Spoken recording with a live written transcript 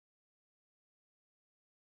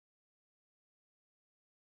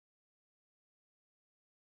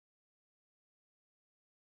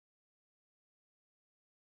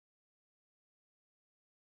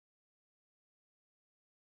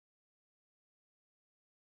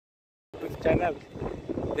channel.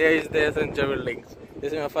 There is the Accenture building.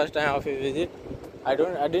 This is my first time office visit. I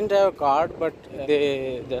didn't have a card, but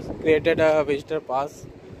they just created a visitor pass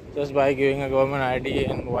just by giving a government ID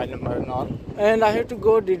and mobile number and all. And I had to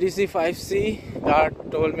go DDC5C. Guard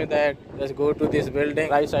told me that just go to this building.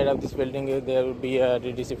 Right side of this building there will be a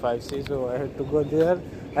DDC5C. So I had to go there.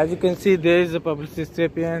 As you can see, there is a public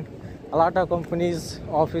recipient. A lot of companies'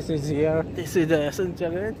 office is here. This is the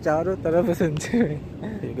Accenture. Charo taraf Accenture.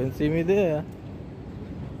 You can see me there.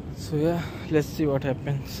 So yeah, let's see what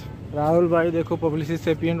happens. Rahul भाई देखो public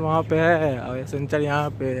recipient वहाँ पे है और Accenture यहाँ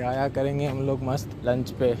पे आया करेंगे हम लोग मस्त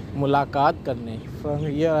लंच पे मुलाकात करने. From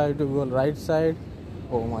here I to go right side.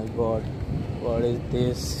 Oh my God, what is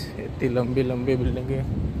this? इतनी लंबी लंबी बिल्डिंगें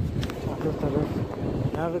चारों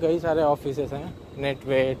तरफ. यहाँ पे कई सारे ऑफिसेस हैं.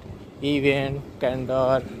 Net weight, event,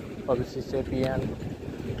 कैंडर, public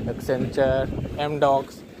recipient, Accenture,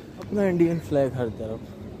 Amdocs. अपना इंडियन फ्लैग हर तरफ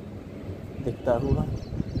दिखता हुआ.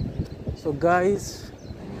 सो गाइस,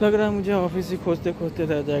 लग रहा है मुझे ऑफिस ही खोजते खोजते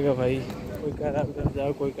रह जाएगा भाई. कोई कह रहा है उधर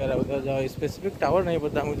जाओ, कोई कह रहा है उधर जाओ. स्पेसिफिक टावर नहीं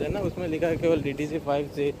पता मुझे ना. उसमें लिखा है केवल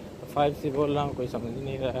DDC5C बोल रहा हूँ. कोई समझ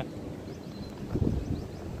नहीं रहा है.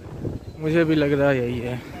 मुझे भी लग रहा है यही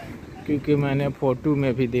है, क्योंकि मैंने फ़ोटो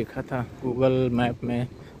में भी देखा था. गूगल मैप में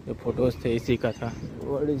जो फ़ोटोज़ थे इसी का था.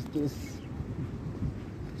 What is this?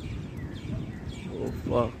 Oh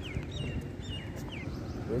fuck,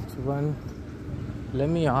 which one? Let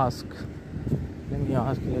me ask.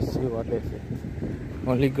 Let's see what is it.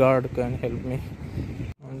 Only guard can help me.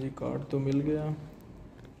 हाँ जी, कार्ड तो मिल गया,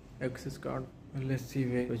 access card. Let's see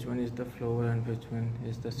which one is the floor and which one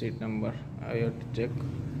is the seat number. I have to check.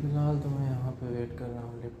 फिलहाल तो मैं यहाँ पे wait कर रहा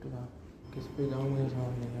हूँ लिफ्ट का. किस पे जाऊँ मुझे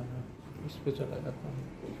समझ नहीं आ रहा. इस पे चला जाता हूँ.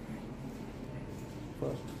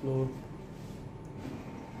 First floor.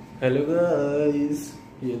 हेलो गाइस,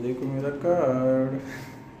 ये देखो मेरा card.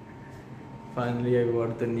 Finally I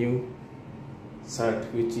got the new shirt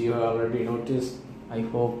which you have already noticed. I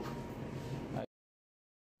hope.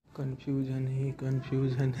 Confusion he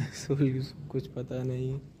confusion है. कुछ पता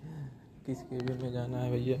नहीं किस केबिन में जाना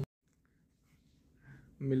है भैया.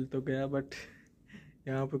 मिल तो गया बट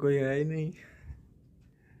यहाँ पे कोई है ही नहीं.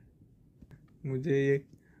 मुझे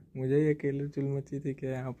ये अकेले चुल मची थी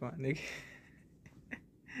क्या यहाँ पर आने की.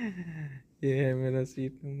 ये है मेरा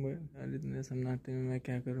सीट नंबर. और इतने सन्नाटे में मैं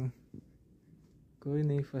क्या करूँ. कोई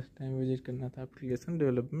नहीं, फर्स्ट टाइम विजिट करना था. एप्लीकेशन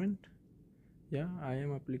डेवलपमेंट, या I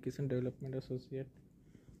am application development associate,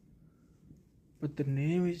 but the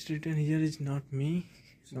name is written here is not me.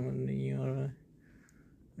 समझ नहीं आ रहा है.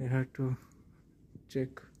 I have to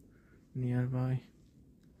check near by.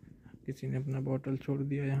 किसी ने अपना बॉटल छोड़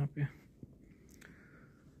दिया यहाँ पे.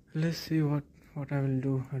 Let's see what I will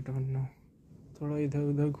do. I don't know. थोड़ा इधर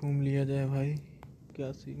उधर घूम लिया जाए भाई.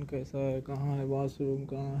 क्या सीन कैसा है, कहाँ है वॉशरूम,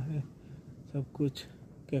 कहाँ है सब कुछ.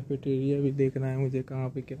 कैफेटेरिया भी देखना है मुझे, कहाँ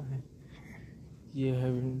पे क्या है. ये है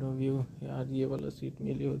विंडो व्यू. यार ये वाला सीट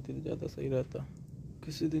मिली होती तो ज़्यादा सही रहता.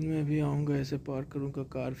 किसी दिन मैं भी आऊँगा, ऐसे पार्क करूँगा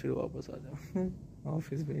कार, फिर वापस आ जाऊँ.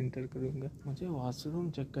 ऑफिस में इंटर करूँगा. मुझे वॉशरूम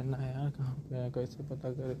चेक करना है यार, कहाँ पे है, कैसे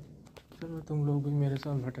पता करें. चलो तुम लोग भी मेरे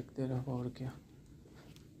साथ भटकते रहो और क्या,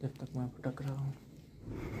 जब तक मैं भटक रहा हूँ.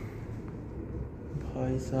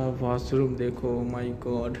 भाई साहब वॉशरूम देखो. My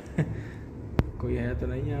God. कोई है तो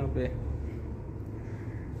नहीं यहाँ पे.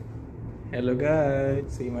 Hello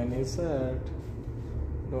guys, see my new shirt.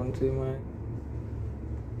 Don't see my.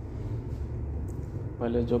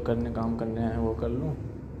 पहले जो काम करने हैं वो कर लूँ,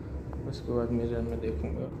 उसके बाद मिरर में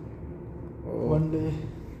देखूँगा. One day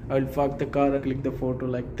I'll park the car and click the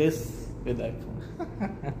photo like this with iPhone.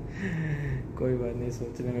 कोई बात नहीं,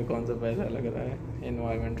 सोचने में कौन सा पैसा लग रहा है.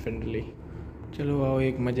 Environment friendly. चलो आओ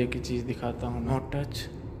एक मज़े की चीज़ दिखाता हूँ. Not touch,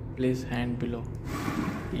 please hand below.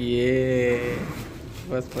 ये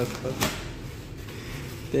बस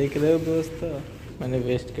देख रहे हो दोस्तों, मैंने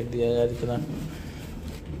वेस्ट कर दिया यार इतना.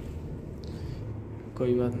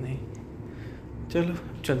 कोई बात नहीं, चलो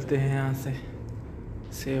चलते हैं यहाँ से.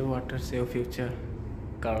 Save water save future,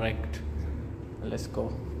 correct. Let's go.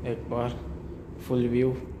 एक बार फुल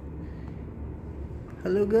व्यू.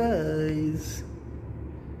 हेलो गाइस,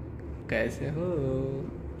 कैसे हो.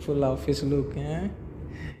 फुल ऑफिस लुक हैं.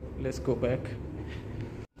 Let's go back.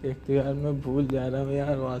 एक तो यार मैं भूल जा रहा हूँ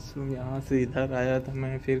यार. वॉशरूम यहाँ से इधर आया था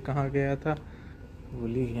मैं, फिर कहाँ गया था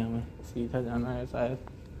भूल ही गया मैं. सीधा जाना है शायद.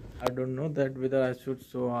 I don't know that whether I should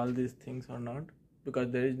show all this things और not, because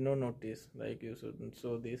there is no notice like you should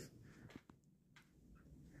show this.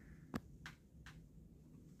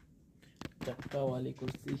 चक्का वाली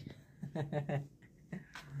कुर्सी.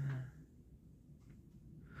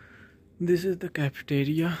 This is the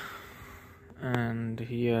cafeteria and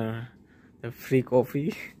here a free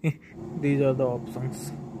coffee. These are the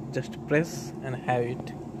options. Just press and have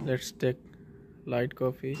it. Let's take light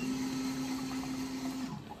coffee.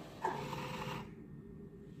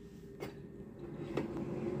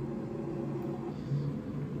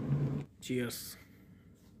 Cheers.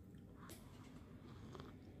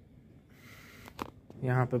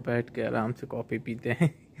 यहाँ पे बैठ के आराम से coffee पीते हैं.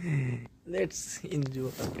 Let's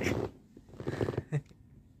enjoy.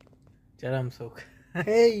 चरम सुख.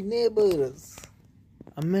 Hey neighbors,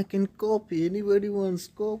 I'm making coffee. Anybody wants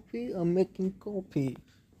coffee? I'm making coffee.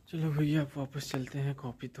 चलो भैया अब वापस चलते हैं.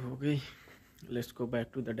 कॉफी तो हो गई. Let's go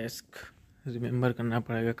back to the desk. Remember करना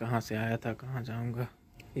पड़ेगा कहाँ से आया था, कहाँ जाऊँगा.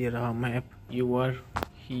 ये रहा map. You are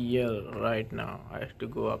here right now. I have to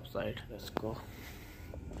go upside. Let's go.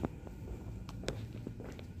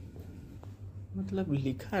 मतलब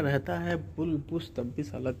लिखा रहता है पुल पुश, तब भी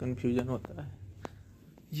साला कंफ्यूजन होता है.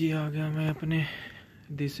 ये आ गया मैं अपने.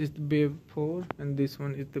 This is the bay 4 and this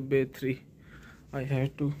one is the bay 3. I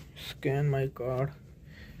have to scan my card,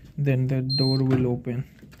 then the door will open.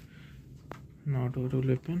 Now door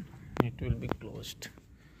will open, it will be closed.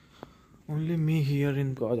 Only me here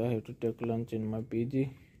in God. I have to take lunch in my PG.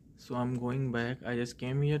 So I'm going back. I just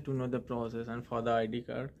came here to know the process and for the ID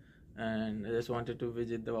card, and I just wanted to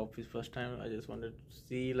visit the office first time. I just wanted to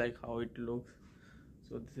see like how it looks.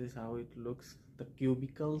 So this is how it looks, the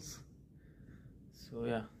cubicles. So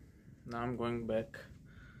yeah, now I'm going back.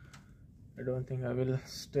 I don't think I will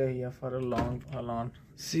stay here for a long.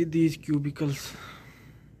 See these cubicles.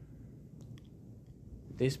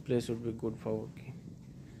 This place would be good for working.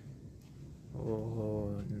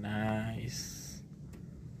 Oh, nice.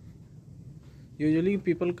 Usually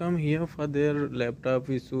people come here for their laptop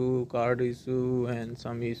issue, card issue, and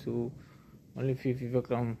some issue. Only few people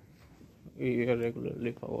come here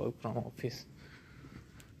regularly for work from office.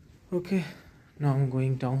 Okay, now I'm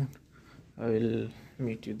going down. I will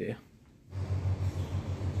meet you there.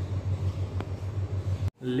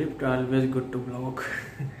 Lift always good to vlog.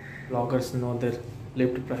 Vloggers know their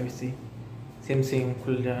lift privacy. Sim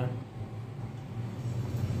khul ja.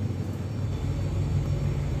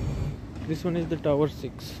 This one is the tower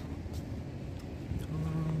 6.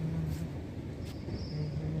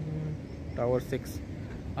 Tower 6.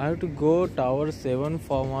 I have to go tower 7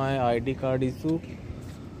 for my ID card issue.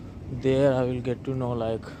 There I will get to know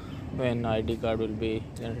like when ID card will be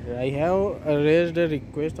generated. I have raised a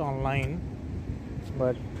request online,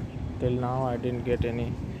 but till now I didn't get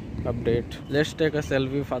any update. Let's take a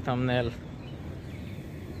selfie for thumbnail.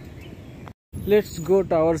 Let's go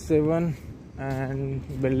tower 7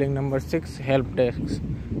 and building number 6, help desk.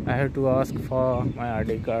 I have to ask for my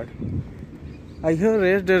ID card. I have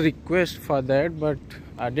raised a request for that, but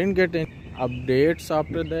I didn't get any updates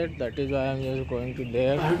after that. That is why I'm just going to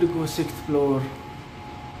there. I have to go 6th floor.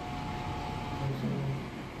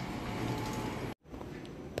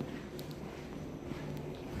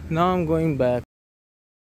 Now I'm going back.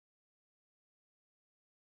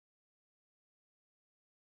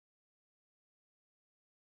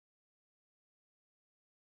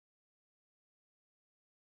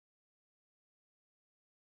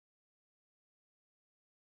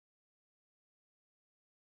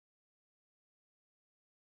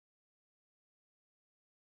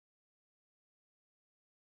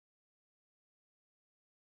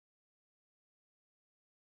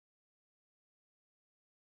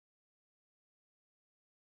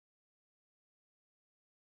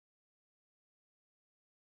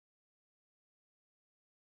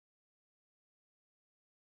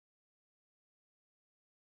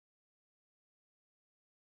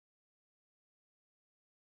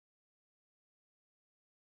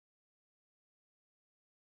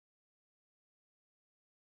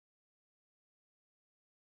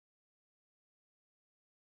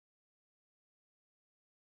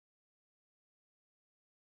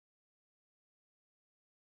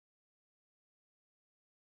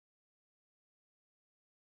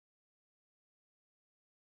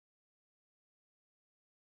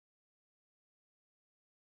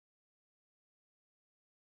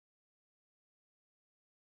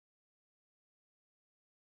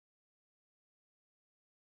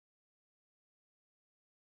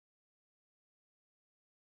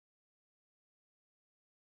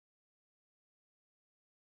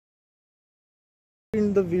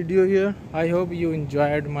 In the video here, I hope you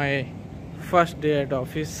enjoyed my first day at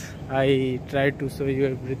office. I tried to show you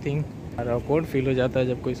everything. awkward feel हो जाता है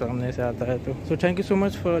जब कोई सामने से आता है तो. So thank you so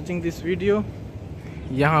much for watching this video.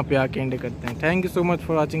 यहाँ पे आके एंड करते हैं. Thank you so much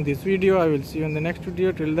for watching this video. I will see you in the next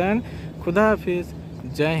video. Till then, खुदा हाफिज,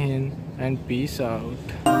 जय Hind and peace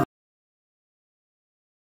out.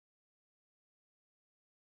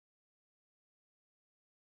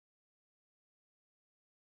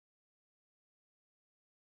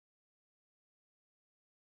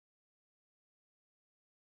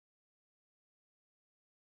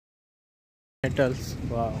 Metals,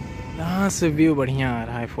 वाह। यहाँ से व्यू बढ़िया आ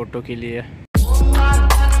रहा है फोटो के लिए।